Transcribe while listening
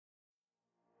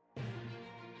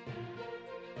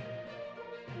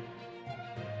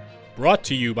Brought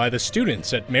to you by the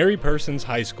students at Mary Persons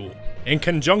High School in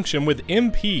conjunction with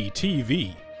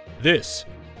MPTV. This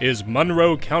is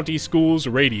Monroe County Schools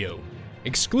Radio,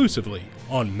 exclusively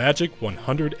on Magic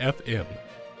 100 FM.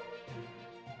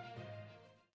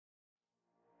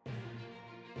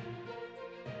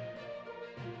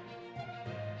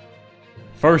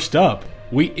 First up,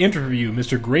 we interview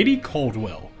Mr. Grady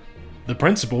Caldwell, the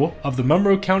principal of the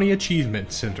Monroe County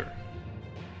Achievement Center.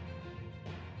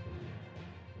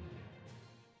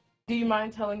 Do you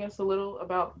mind telling us a little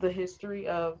about the history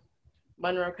of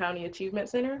Monroe County Achievement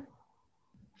Center?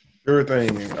 Sure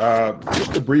thing.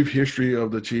 Just a brief history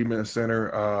of the Achievement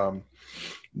Center.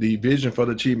 The vision for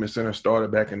the Achievement Center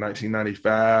started back in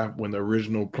 1995 when the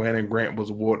original planning grant was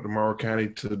awarded to Monroe County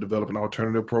to develop an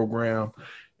alternative program.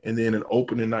 And then it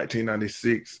opened in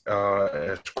 1996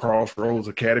 as Crossroads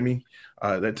Academy.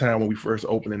 At that time when we first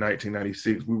opened in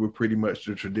 1996, we were pretty much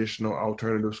the traditional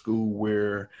alternative school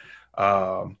where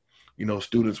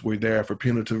students were there for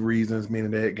punitive reasons,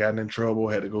 meaning they had gotten in trouble,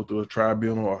 had to go through a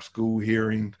tribunal or school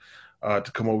hearing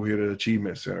to come over here to the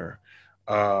Achievement Center.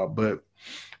 But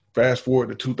fast forward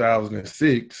to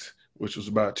 2006, which was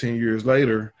about 10 years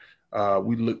later,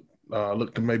 we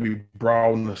looked to maybe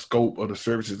broaden the scope of the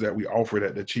services that we offered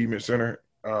at the Achievement Center.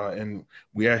 And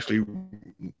we actually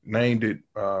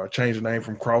changed the name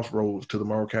from Crossroads to the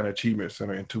Monroe County Achievement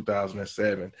Center in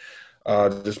 2007.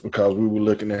 Just because we were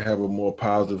looking to have a more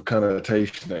positive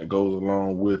connotation that goes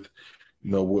along with,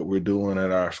 what we're doing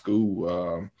at our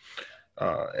school.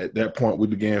 At that point, we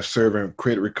began serving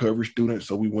credit recovery students.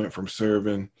 So we went from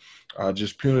serving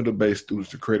just punitive-based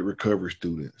students to credit recovery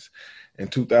students. In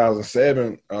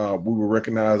 2007, we were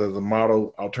recognized as a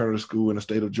model alternative school in the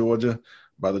state of Georgia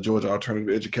by the Georgia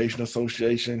Alternative Education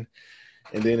Association.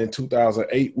 And then in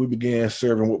 2008, we began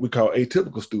serving what we call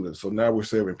atypical students. So now we're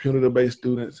serving punitive-based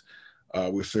students.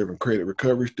 We're serving credit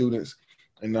recovery students,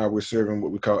 and now we're serving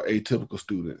what we call atypical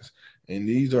students. And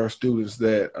these are students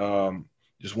that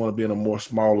just want to be in a more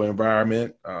smaller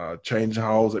environment. Changing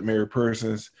halls at Mary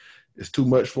Persons is too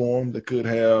much for them. They could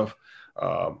have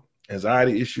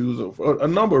anxiety issues, or a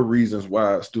number of reasons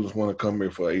why students want to come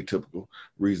here for atypical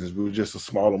reasons. We were just a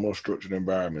smaller, more structured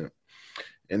environment.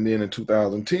 And then in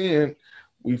 2010,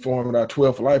 we formed our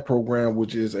 12 for Life program,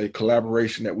 which is a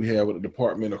collaboration that we have with the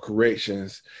Department of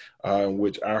Corrections, in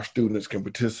which our students can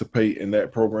participate in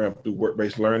that program through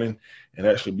work-based learning and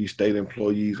actually be state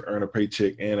employees, earn a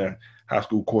paycheck and a high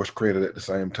school course credit at the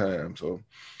same time.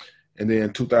 And then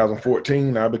in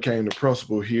 2014, I became the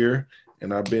principal here,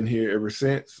 and I've been here ever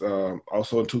since.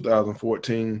 Also in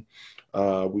 2014,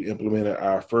 we implemented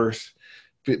our first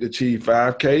Fit to Achieve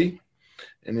 5K.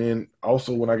 And then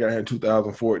also when I got here in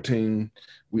 2014,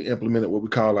 we implemented what we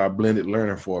call our blended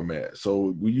learning format.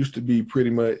 So we used to be pretty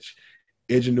much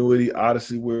Edgenuity,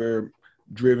 Odyssey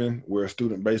driven, where a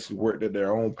student basically worked at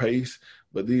their own pace.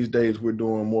 But these days we're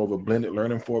doing more of a blended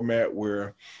learning format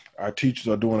where our teachers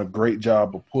are doing a great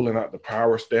job of pulling out the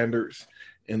power standards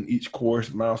in each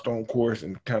course, milestone course,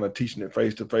 and kind of teaching it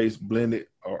face-to-face, blended,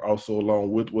 or also along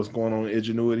with what's going on in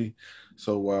Edgenuity.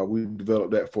 So we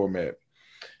developed that format.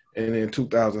 And in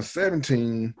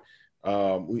 2017,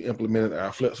 we implemented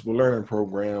our flexible learning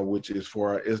program, which is for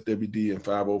our SWD and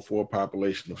 504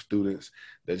 population of students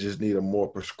that just need a more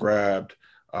prescribed,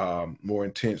 more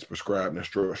intense prescribed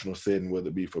instructional setting, whether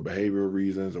it be for behavioral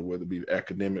reasons or whether it be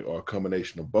academic or a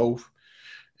combination of both.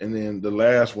 And then the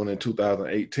last one in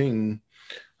 2018,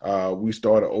 we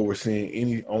started overseeing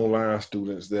any online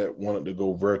students that wanted to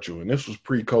go virtual. And this was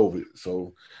pre-COVID.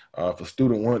 So if a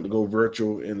student wanted to go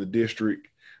virtual in the district,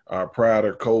 prior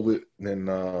to COVID, then,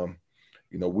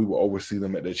 we will oversee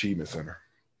them at the Achievement Center.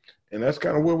 And that's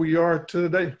kind of where we are to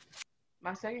today.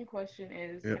 My second question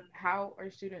is, How are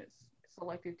students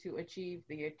selected to achieve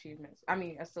the achievements?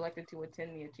 Selected to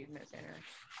attend the Achievement Center?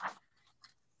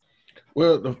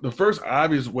 Well, the first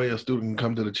obvious way a student can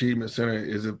come to the Achievement Center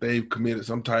is if they've committed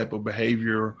some type of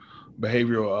behavioral,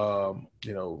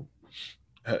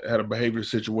 had a behavior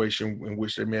situation in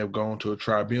which they may have gone to a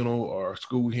tribunal or a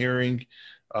school hearing.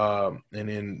 And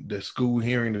in the school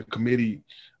hearing, the committee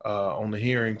on the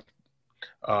hearing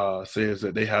says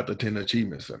that they have to attend the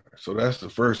Achievement Center. So that's the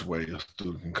first way a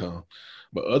student can come.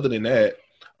 But other than that,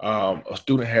 a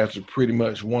student has to pretty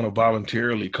much want to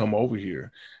voluntarily come over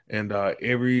here. And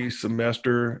every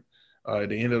semester, at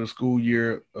the end of the school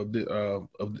year, the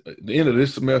end of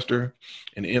this semester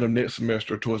and the end of next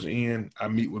semester, towards the end, I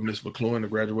meet with Ms. McClure, the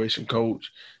graduation coach,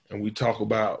 and we talk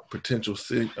about potential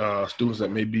students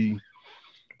that may be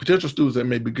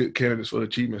good candidates for the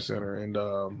Achievement Center.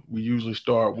 And we usually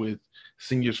start with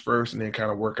seniors first and then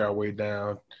kind of work our way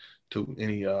down to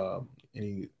any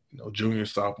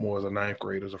juniors, sophomores, or ninth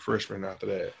graders, or freshmen after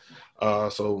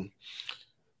that. So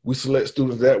we select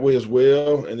students that way as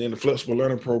well. And then the flexible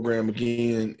learning program,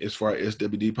 again, is for our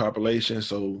SWD population.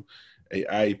 So a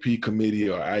IEP committee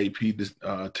or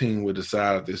IEP team will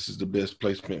decide if this is the best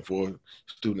placement for a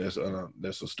student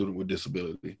that's a student with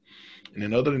disability. And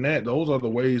then other than that, those are the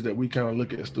ways that we kind of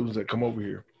look at students that come over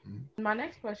here. My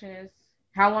next question is,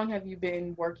 how long have you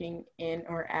been working in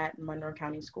or at Monroe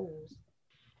County Schools?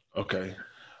 Okay.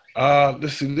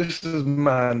 Let's see. This is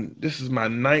my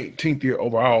 19th year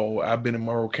overall. I've been in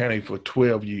Monroe County for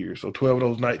 12 years. So 12 of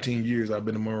those 19 years I've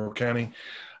been in Monroe County.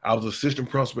 I was assistant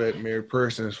principal at Mary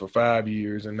Persons for 5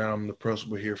 years, and now I'm the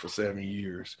principal here for 7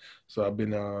 years. So I've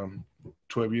been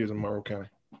 12 years in Monroe County.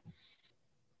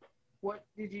 What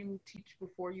did you teach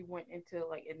before you went into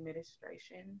like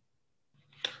administration?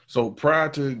 So prior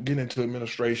to getting into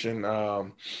administration,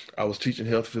 I was teaching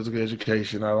health physical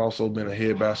education. I've also been a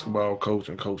head basketball coach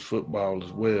and coached football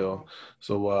as well.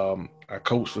 So I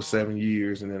coached for 7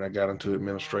 years, and then I got into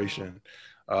administration.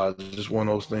 Just one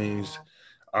of those things,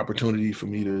 opportunity for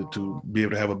me to be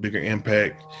able to have a bigger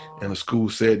impact in a school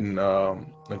setting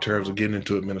in terms of getting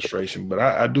into administration. But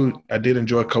I did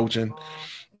enjoy coaching.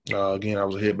 Again, I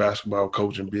was a head basketball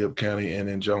coach in Bibb County and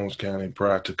in Jones County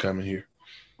prior to coming here.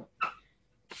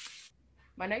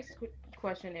 My next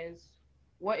question is,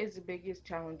 what is the biggest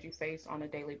challenge you face on a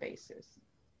daily basis?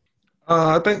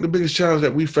 I think the biggest challenge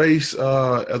that we face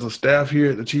as a staff here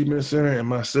at the Achievement Center and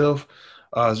myself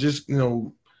is just,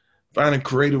 finding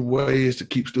creative ways to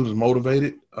keep students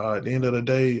motivated. At the end of the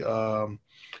day,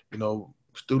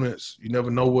 students, you never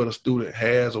know what a student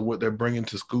has or what they're bringing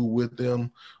to school with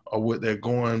them or what they're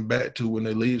going back to when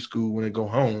they leave school, when they go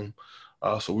home.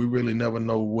 So we really never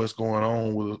know what's going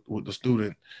on with the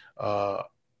student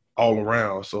all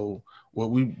around. So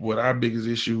what our biggest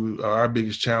issue, our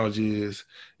biggest challenge is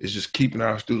just keeping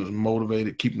our students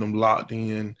motivated, keeping them locked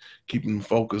in, keeping them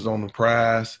focused on the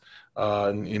prize,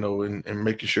 and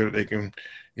making sure that they can,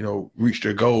 reach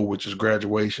their goal, which is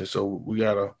graduation. So we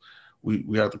have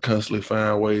to constantly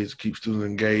find ways to keep students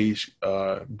engaged,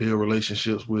 build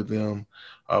relationships with them,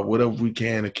 whatever we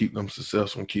can to keep them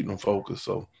successful and keep them focused.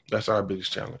 So that's our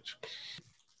biggest challenge.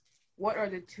 What are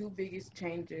the two biggest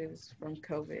changes from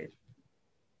COVID?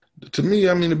 To me,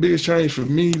 the biggest change for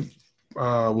me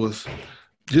was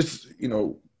just,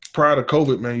 prior to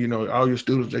COVID, man, all your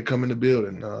students, they come in the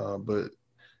building. But,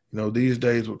 these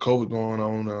days with COVID going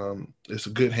on, it's a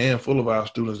good handful of our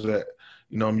students that,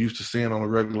 I'm used to seeing on a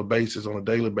regular basis, on a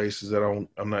daily basis that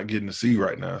I'm not getting to see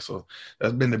right now. So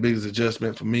that's been the biggest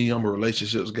adjustment for me. I'm a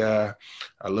relationships guy.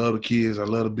 I love the kids. I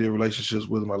love to build relationships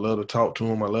with them. I love to talk to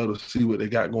them. I love to see what they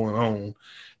got going on.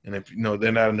 And if,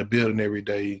 they're not in the building every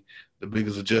day, the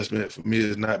biggest adjustment for me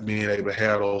is not being able to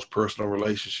have those personal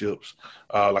relationships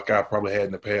like I probably had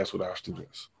in the past with our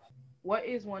students. What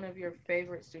is one of your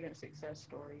favorite student success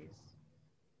stories?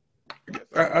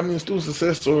 Student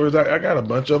success stories, I got a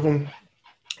bunch of them.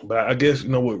 But I guess,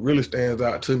 what really stands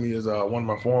out to me is one of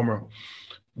my former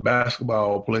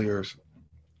basketball players.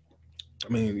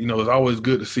 It's always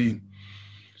good to see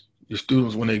your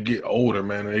students when they get older,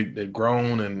 man. They're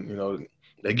grown and,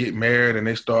 they get married and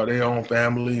they start their own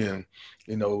family. And,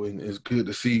 and it's good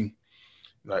to see,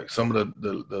 like, some of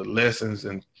the lessons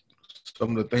and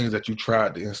some of the things that you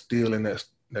tried to instill in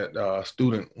that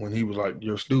student when he was, like,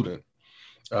 your student.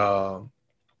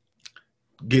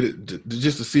 Get it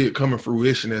just to see it come to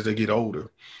fruition as they get older.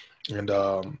 And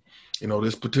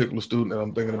this particular student that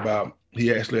I'm thinking about,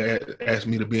 he actually asked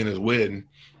me to be in his wedding,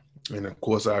 and of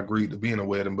course I agreed to be in a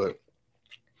wedding. But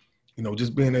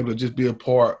just being able to just be a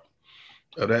part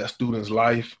of that student's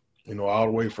life, all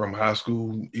the way from high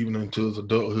school even into his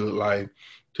adulthood life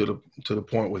to the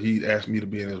point where he asked me to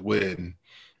be in his wedding.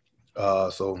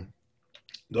 So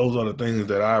those are the things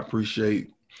that I appreciate.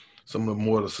 Some of the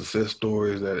more of the success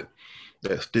stories that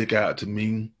stick out to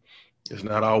me. It's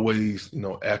not always,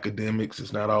 academics.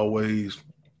 It's not always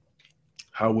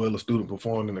how well a student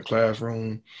performed in the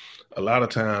classroom. A lot of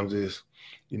times it's,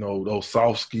 those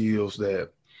soft skills that,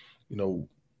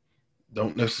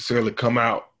 don't necessarily come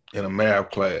out in a math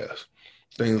class.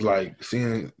 Things like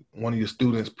seeing one of your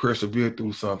students persevere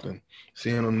through something,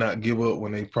 seeing them not give up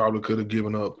when they probably could have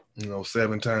given up,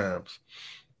 7 times.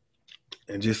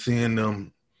 And just seeing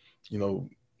them,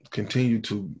 continue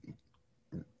to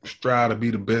strive to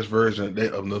be the best version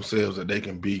of themselves that they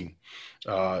can be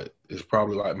is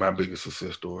probably like my biggest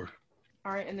success story.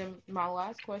 All right, and then my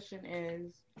last question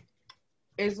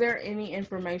is there any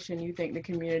information you think the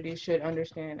community should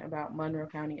understand about Monroe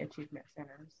County Achievement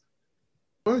Centers?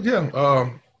 Well, yeah.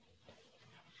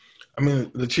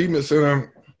 The Achievement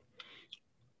Center,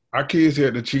 Our kids here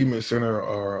at the Achievement Center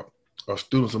are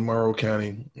students of Monroe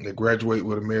County that graduate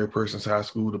with a Mary Persons High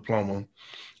School diploma.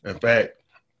 In fact,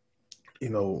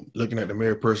 looking at the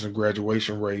Mary Persons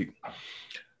graduation rate,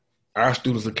 our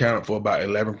students accounted for about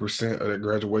 11% of the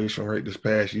graduation rate this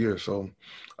past year. So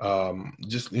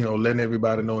just, letting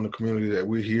everybody know in the community that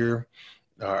we're here.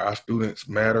 Our students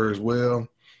matter as well.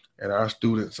 And our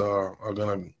students are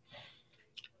going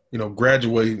to,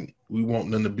 graduate. We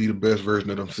want them to be the best version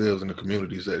of themselves in the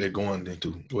communities that they're going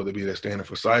into, whether it be they're standing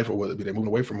for SIFE or whether it be they're moving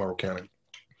away from Monroe County.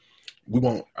 We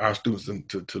want our students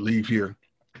to leave here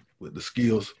with the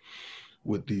skills,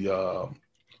 with the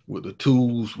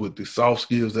tools, with the soft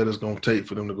skills that it's going to take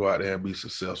for them to go out there and be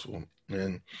successful.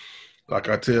 And like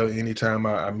I tell, anytime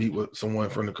I meet with someone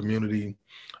from the community,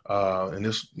 and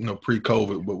this,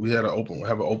 pre-COVID, but we have an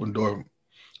open door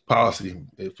policy.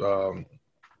 If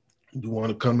you want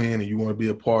to come in and you want to be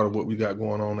a part of what we got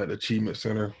going on at the Achievement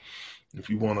Center, if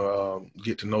you want to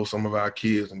get to know some of our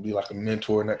kids and be like a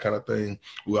mentor and that kind of thing,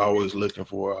 we're always looking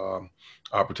for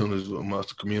opportunities amongst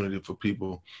the community for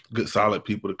people, good, solid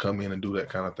people to come in and do that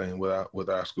kind of thing with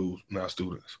our schools and our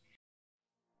students.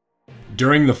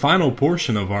 During the final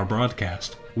portion of our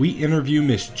broadcast, we interview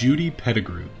Miss Judy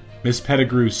Pettigrew. Miss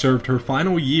Pettigrew served her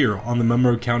final year on the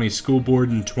Monroe County School Board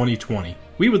in 2020.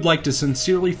 We would like to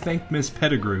sincerely thank Miss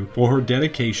Pettigrew for her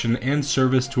dedication and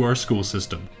service to our school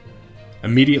system.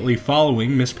 Immediately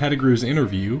following Miss Pettigrew's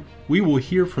interview, we will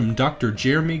hear from Dr.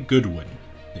 Jeremy Goodwin,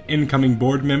 the incoming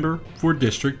board member for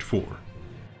District 4.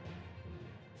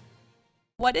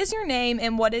 What is your name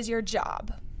and what is your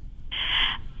job?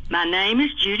 My name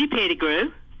is Judy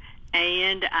Pettigrew,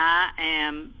 and I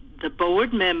am the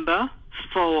board member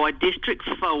for District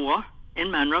 4 in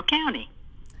Monroe County.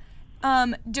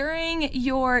 During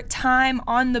your time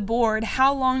on the board,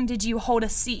 how long did you hold a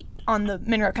seat on the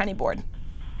Monroe County Board?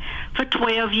 For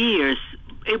 12 years.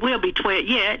 It will be 12.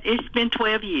 Yeah, it's been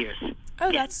 12 years. Oh,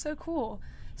 yeah. That's so cool.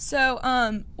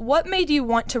 So, what made you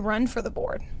want to run for the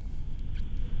board?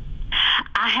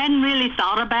 I hadn't really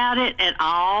thought about it at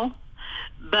all,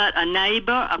 but a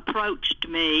neighbor approached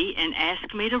me and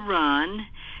asked me to run.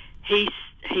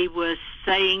 He was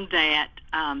saying that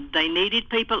they needed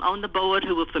people on the board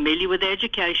who were familiar with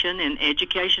education, and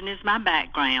education is my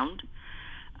background.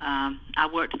 I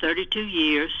worked 32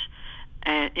 years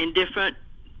as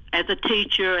a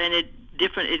teacher and at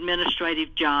different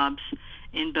administrative jobs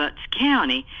in Butts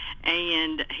County,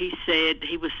 and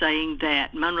he was saying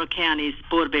that Monroe County's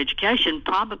Board of Education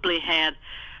probably had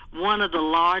one of the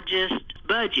largest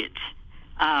budgets,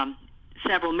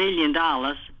 several $1 million,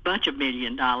 bunch of $1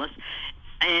 million,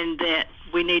 and that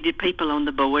we needed people on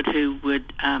the board who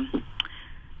would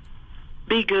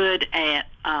be good at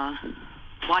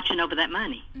watching over that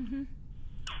money. Mm-hmm.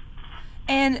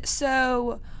 And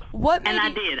so, what made I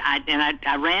did.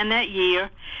 I ran that year,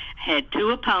 had 2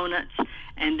 opponents,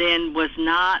 and then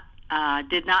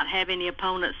did not have any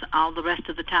opponents all the rest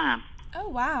of the time. Oh,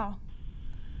 wow.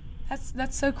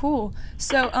 That's so cool.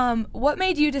 So, what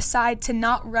made you decide to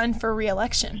not run for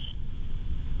re-election?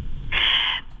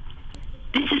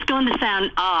 This is going to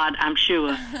sound odd, I'm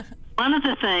sure. One of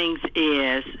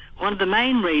the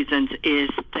main reasons is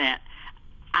that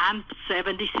I'm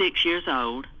 76 years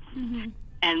old, mm-hmm.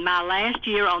 and my last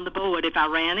year on the board, if I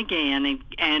ran again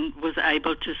and was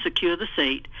able to secure the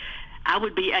seat, I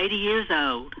would be 80 years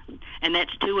old, and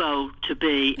that's too old to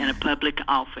be in a public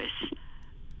office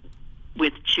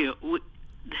with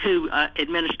who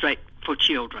administrate for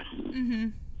children. Mm-hmm.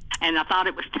 And I thought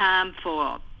it was time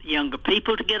for younger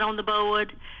people to get on the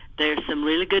board. There's some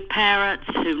really good parents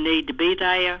who need to be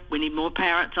there. We need more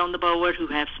parents on the board who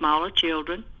have smaller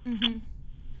children. Mm-hmm.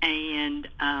 And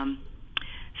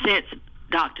since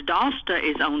Dr. Doster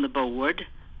is on the board,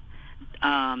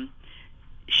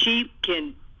 she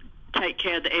can take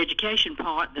care of the education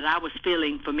part that I was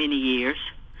filling for many years.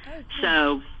 Oh, cool.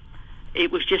 So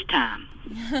it was just time.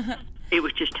 It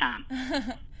was just time.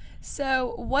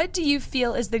 So what do you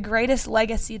feel is the greatest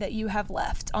legacy that you have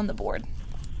left on the board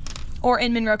or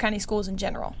in Monroe County schools in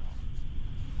general?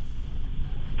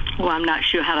 Well, I'm not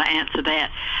sure how to answer that.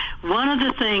 One of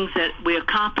the things that we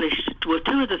accomplished, well,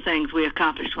 2 of the things we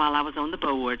accomplished while I was on the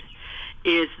board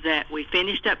is that we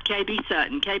finished up KB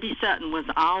Sutton. KB Sutton was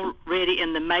already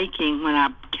in the making when I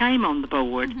came on the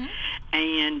board, mm-hmm.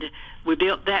 and we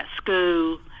built that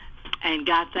school and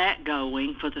got that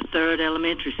going for the 3rd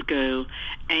elementary school,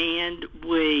 and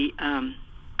we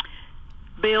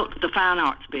built the Fine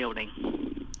Arts Building.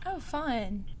 Oh,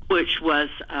 fun. Which will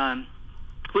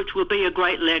be a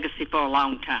great legacy for a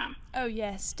long time. Oh,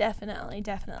 yes, definitely.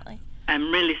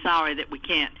 I'm really sorry that we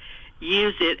can't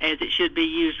use it as it should be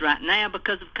used right now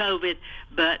because of COVID,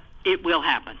 but it will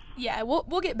happen. Yeah,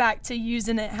 we'll get back to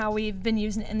using it how we've been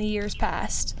using it in the years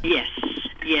past. Yes.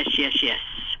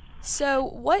 So,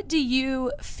 what do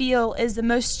you feel is the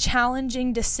most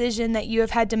challenging decision that you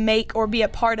have had to make or be a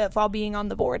part of while being on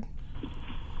the board?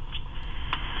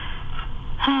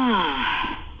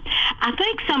 I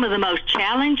think some of the most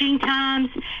challenging times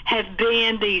have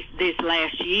been this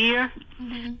last year,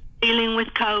 dealing with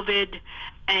COVID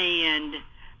and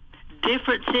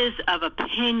differences of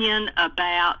opinion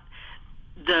about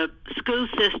the school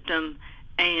system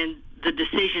and the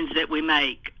decisions that we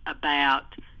make about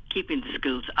keeping the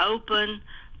schools open,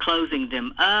 closing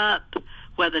them up,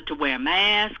 whether to wear a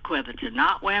mask, whether to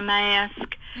not wear a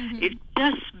mask. It's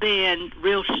just been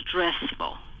real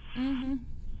stressful.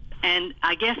 And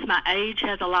I guess my age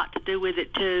has a lot to do with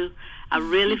it, too. I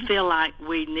really feel like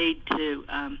we need to,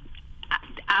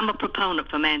 I'm a proponent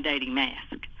for mandating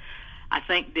masks. I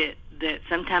think that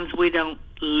sometimes we don't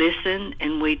listen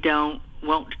and we don't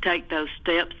want to take those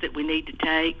steps that we need to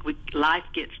take. Life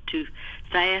gets too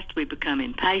fast. We become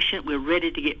impatient. We're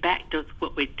ready to get back to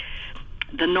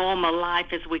the normal life,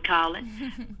 as we call it.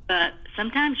 But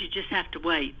sometimes you just have to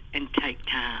wait and take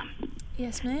time.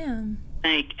 Yes, ma'am. I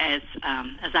think as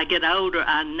I get older,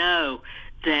 I know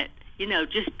that,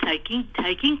 just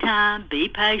taking time, be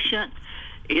patient.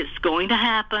 It's going to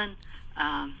happen.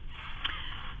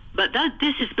 But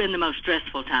this has been the most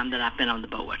stressful time that I've been on the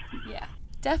board. Yeah,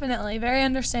 definitely. Very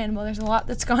understandable. There's a lot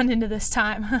that's gone into this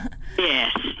time.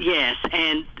 Yes.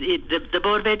 And the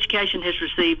Board of Education has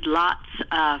received lots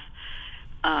of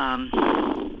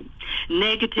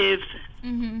negative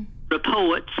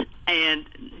reports and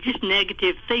just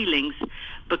negative feelings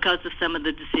because of some of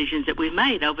the decisions that we've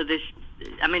made over this.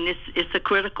 I mean, it's a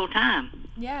critical time.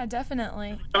 Yeah,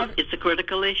 definitely. It's a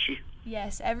critical issue.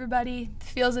 Yes, everybody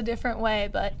feels a different way,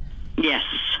 but yes.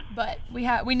 But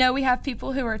we know we have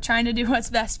people who are trying to do what's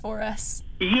best for us.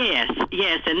 Yes,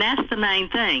 and that's the main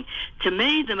thing. To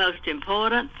me, the most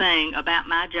important thing about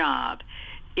my job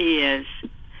is,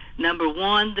 number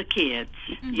one, the kids,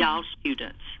 y'all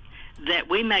students, that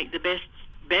we make the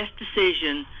best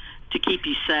decision to keep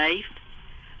you safe,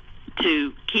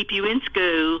 to keep you in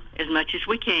school as much as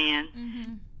we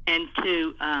can, and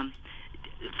to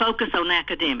focus on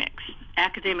academics.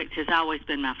 Academics has always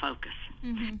been my focus.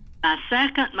 My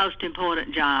second most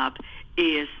important job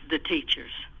is the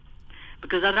teachers,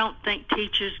 because I don't think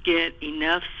teachers get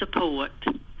enough support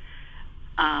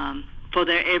for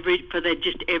their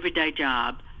just everyday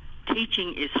job.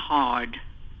 Teaching is hard.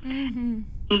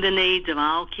 The needs of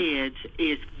all kids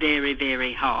is very,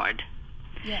 very hard.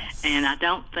 Yes. And I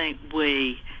don't think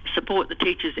we support the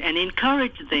teachers and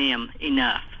encourage them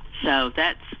enough. So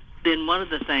that's been one of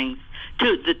the things,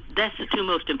 that's the two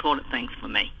most important things for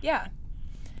me. Yeah.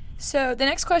 So the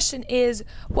next question is,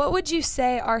 what would you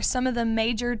say are some of the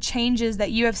major changes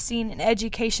that you have seen in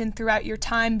education throughout your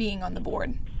time being on the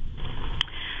board?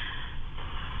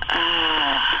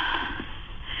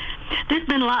 There's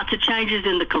been lots of changes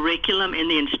in the curriculum, in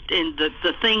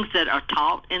the things that are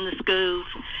taught in the schools.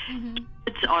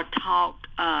 Kids are taught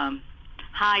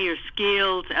higher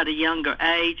skills at a younger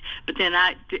age, but then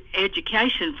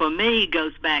education for me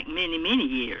goes back many, many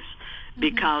years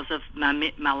because of my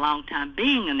long time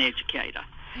being an educator.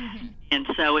 And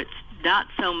so it's not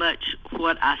so much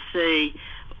what I see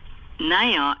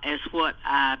now as what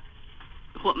my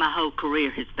whole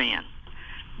career has been.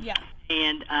 Yeah.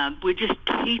 And we're just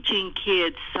teaching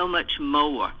kids so much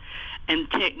more, and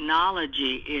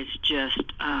technology is just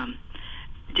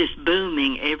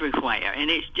booming everywhere. And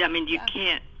it's, I mean, you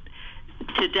can't.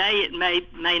 Today it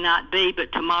may not be,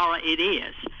 but tomorrow it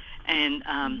is, and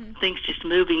things just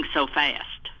moving so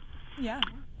fast. Yeah.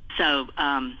 So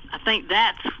I think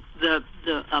that's the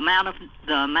amount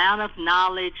of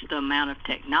knowledge, the amount of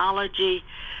technology,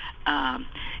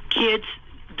 kids.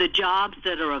 The jobs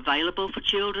that are available for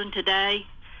children today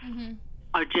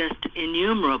are just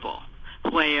innumerable,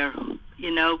 where,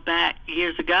 back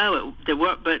years ago, there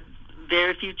were but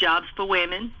very few jobs for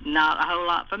women, not a whole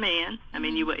lot for men. I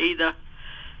mean, you were either,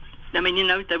 there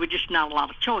were just not a lot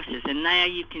of choices, and now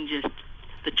you can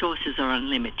the choices are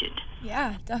unlimited.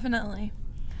 Yeah, definitely.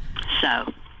 So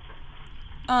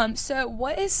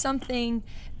what is something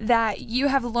that you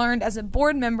have learned as a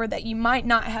board member that you might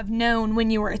not have known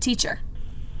when you were a teacher?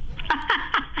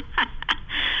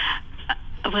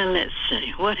 Well, let's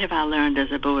see. What have I learned as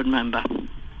a board member?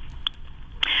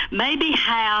 Maybe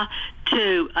how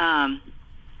to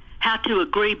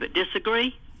agree but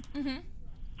disagree,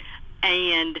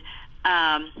 and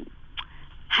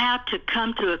how to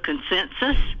come to a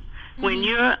consensus. When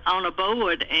you're on a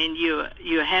board and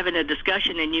you're having a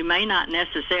discussion and you may not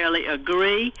necessarily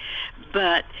agree,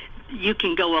 but you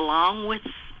can go along with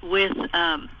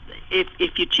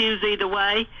if you choose either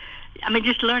way. I mean,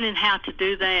 just learning how to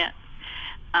do that,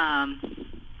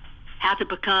 how to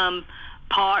become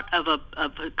part of a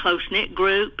close-knit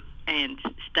group and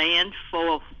stand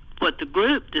for what the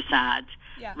group decides,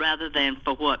 rather than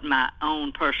for what my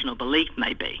own personal belief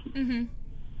may be. Mm-hmm.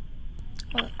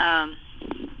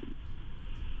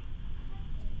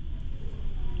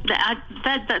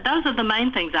 Those are the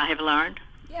main things I have learned.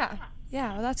 Yeah,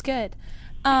 well, that's good.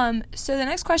 So the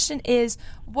next question is,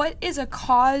 what is a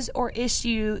cause or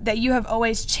issue that you have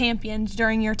always championed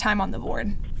during your time on the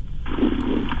board?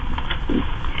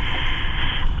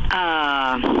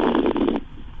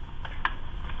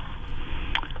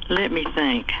 Let me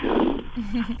think.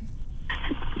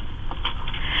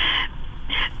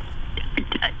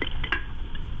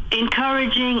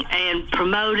 Encouraging and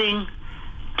promoting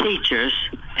teachers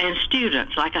and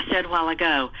students, like I said a while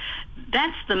ago,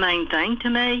 that's the main thing to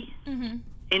me. Mm-hmm.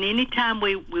 And any time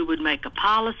we would make a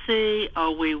policy,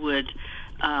 or we would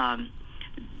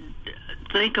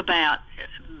think about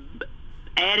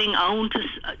adding on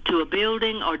to a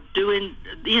building, or doing,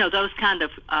 those kind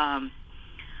of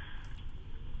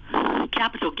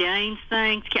capital gains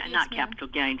things, capital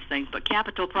gains things, but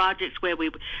capital projects where we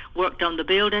worked on the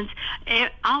buildings,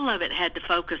 all of it had to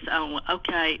focus on,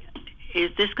 okay,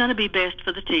 is this going to be best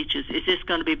for the teachers? Is this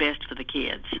going to be best for the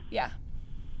kids? Yeah.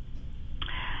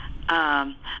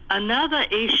 Another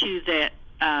issue that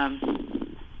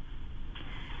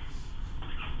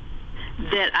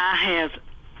that I have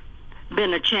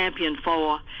been a champion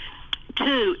for,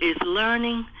 too, is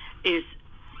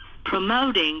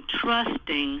promoting,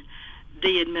 trusting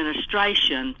the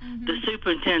administration, mm-hmm. the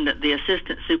superintendent, the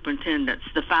assistant superintendents,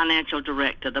 the financial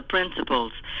director, the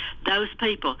principals, those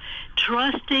people,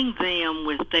 trusting them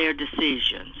with their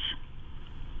decisions.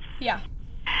 Yeah.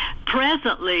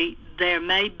 Presently, there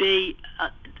may be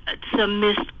some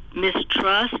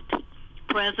mistrust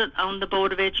present on the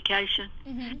Board of Education,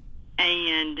 mm-hmm.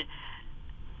 and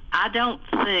I don't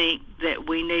think that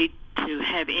we need to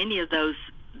have any of those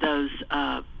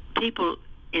people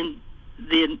in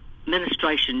the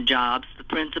administration jobs, the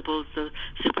principals, the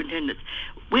superintendents.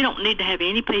 We don't need to have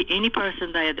any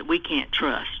person there that we can't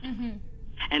trust. Mm-hmm.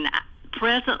 And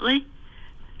presently,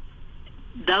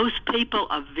 those people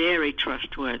are very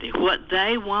trustworthy. What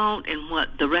they want and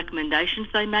what the recommendations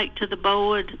they make to the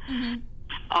board mm-hmm.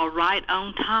 are right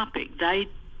on topic. They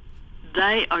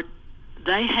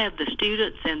have the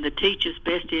students and the teachers'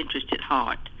 best interest at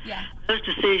heart. Yeah. Those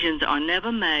decisions are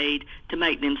never made to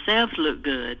make themselves look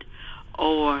good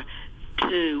or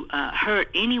to hurt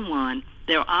anyone.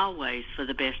 They're always for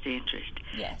the best interest.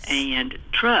 Yes. And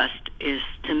trust is,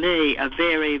 to me, a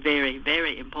very, very,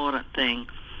 very important thing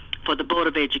for the Board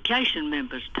of Education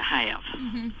members to have,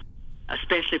 mm-hmm.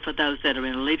 especially for those that are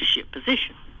in a leadership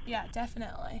position. Yeah,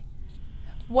 definitely.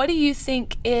 What do you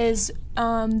think is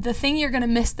the thing you're going to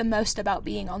miss the most about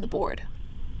being on the board?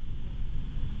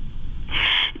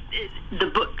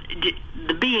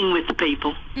 The being with the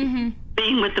people, mm-hmm.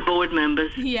 being with the board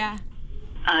members, yeah,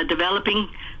 developing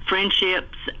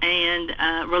friendships and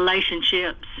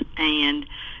relationships, and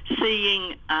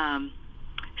seeing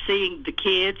the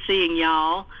kids, seeing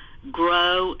y'all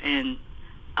grow, and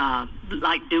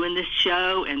like doing this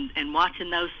show and watching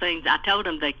those things. I told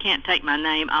them they can't take my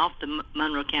name off the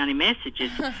Monroe County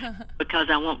messages because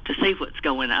I want to see what's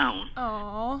going on.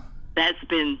 Aww. That's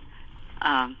been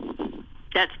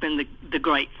the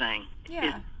great thing.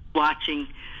 Yeah. Is watching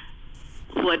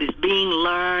what is being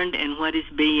learned and what is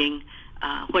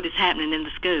happening in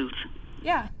the schools.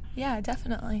 Yeah,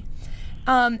 definitely.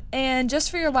 And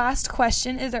just for your last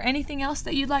question, is there anything else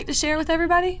that you'd like to share with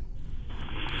everybody?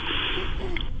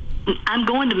 I'm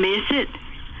going to miss it,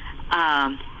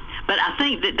 but I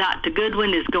think that Dr.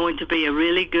 Goodwin is going to be a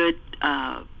really good,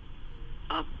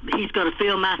 he's going to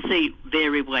fill my seat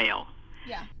very well.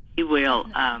 Yeah. He will.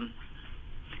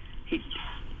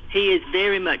 He is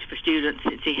very much for students,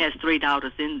 since he has 3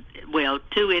 daughters, 2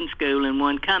 in school and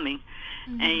 1 coming.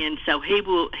 Mm-hmm. And so he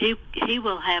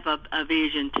will have a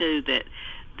vision, too, that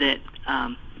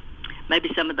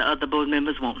maybe some of the other board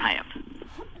members won't have.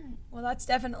 Well, that's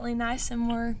definitely nice, and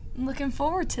we're looking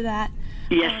forward to that.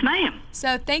 Yes, ma'am.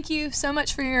 So thank you so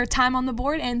much for your time on the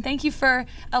board, and thank you for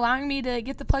allowing me to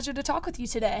get the pleasure to talk with you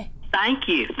today. Thank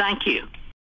you.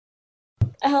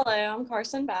 Hello, I'm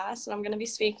Carson Bass, and I'm going to be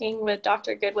speaking with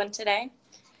Dr. Goodwin today.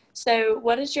 So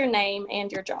what is your name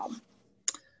and your job?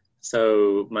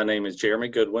 So my name is Jeremy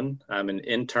Goodwin. I'm an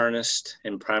internist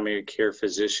and primary care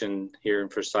physician here in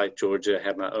Forsyth, Georgia. I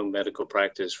have my own medical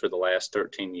practice for the last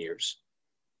 13 years.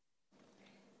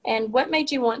 And what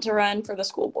made you want to run for the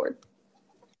school board?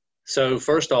 So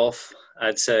first off,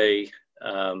 I'd say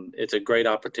it's a great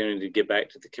opportunity to get back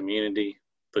to the community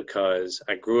because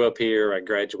I grew up here, I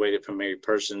graduated from Mary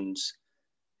Persons,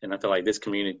 and I feel like this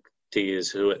community is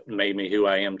who it made me who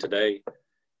I am today.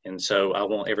 And so I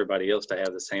want everybody else to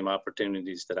have the same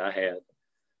opportunities that I had.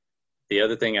 The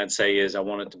other thing I'd say is I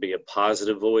want it to be a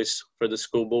positive voice for the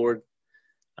school board.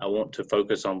 I want to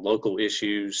focus on local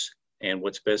issues and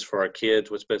what's best for our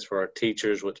kids, what's best for our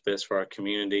teachers, what's best for our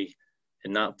community,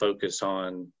 and not focus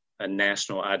on a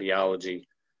national ideology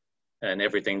and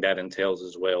everything that entails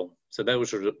as well. So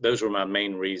those were my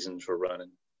main reasons for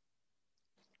running.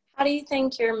 How do you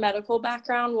think your medical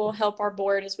background will help our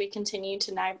board as we continue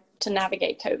to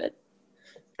navigate COVID?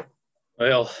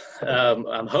 Well,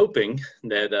 I'm hoping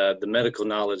that the medical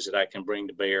knowledge that I can bring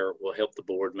to bear will help the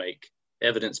board make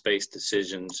evidence-based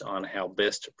decisions on how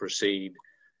best to proceed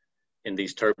in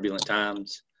these turbulent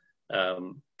times,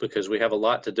 because we have a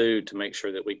lot to do to make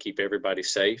sure that we keep everybody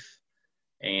safe.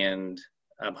 And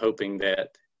I'm hoping that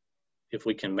if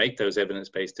we can make those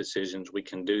evidence-based decisions, we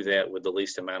can do that with the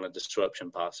least amount of disruption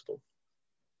possible.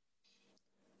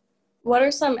 What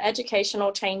are some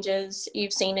educational changes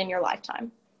you've seen in your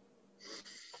lifetime?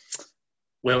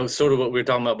 Well, sort of what we were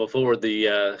talking about before,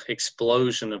 the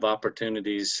explosion of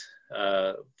opportunities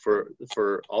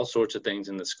for all sorts of things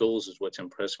in the schools is what's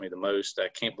impressed me the most. I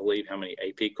can't believe how many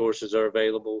AP courses are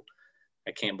available.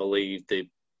 I can't believe the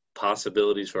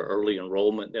possibilities for early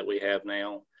enrollment that we have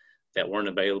now that weren't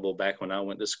available back when I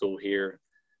went to school here.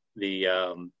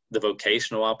 The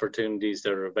vocational opportunities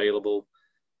that are available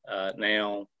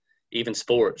now, even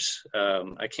sports.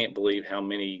 I can't believe how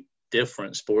many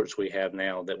different sports we have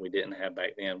now that we didn't have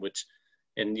back then,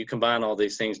 and you combine all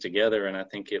these things together, and I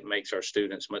think it makes our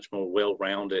students much more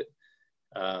well-rounded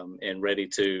and ready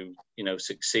to,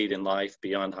 succeed in life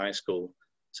beyond high school.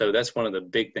 So that's one of the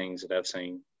big things that I've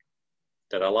seen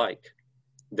that I like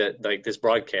this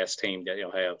broadcast team that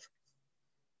y'all have.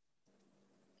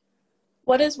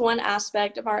 What is one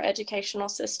aspect of our educational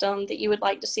system that you would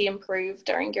like to see improved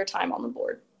during your time on the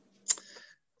board?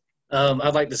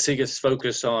 I'd like to see us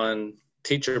focus on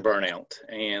teacher burnout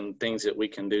and things that we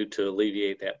can do to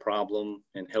alleviate that problem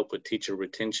and help with teacher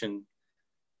retention.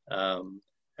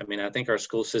 I think our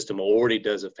school system already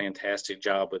does a fantastic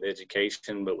job with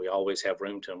education, but we always have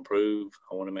room to improve.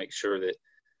 I want to make sure that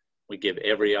we give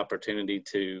every opportunity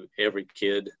to every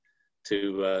kid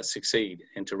to succeed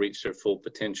and to reach their full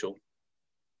potential.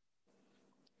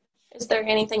 Is there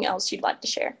anything else you'd like to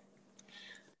share?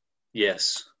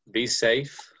 Yes. Be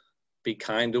safe, be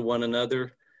kind to one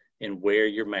another, and wear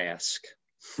your mask.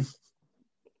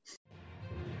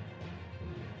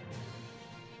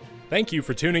 Thank you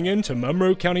for tuning in to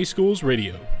Monroe County Schools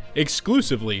Radio,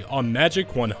 exclusively on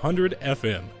Magic 100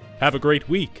 FM. Have a great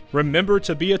week. Remember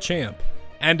to be a champ.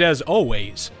 And as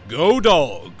always, go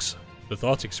Dogs! The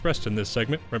thoughts expressed in this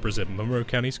segment represent Monroe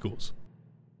County Schools.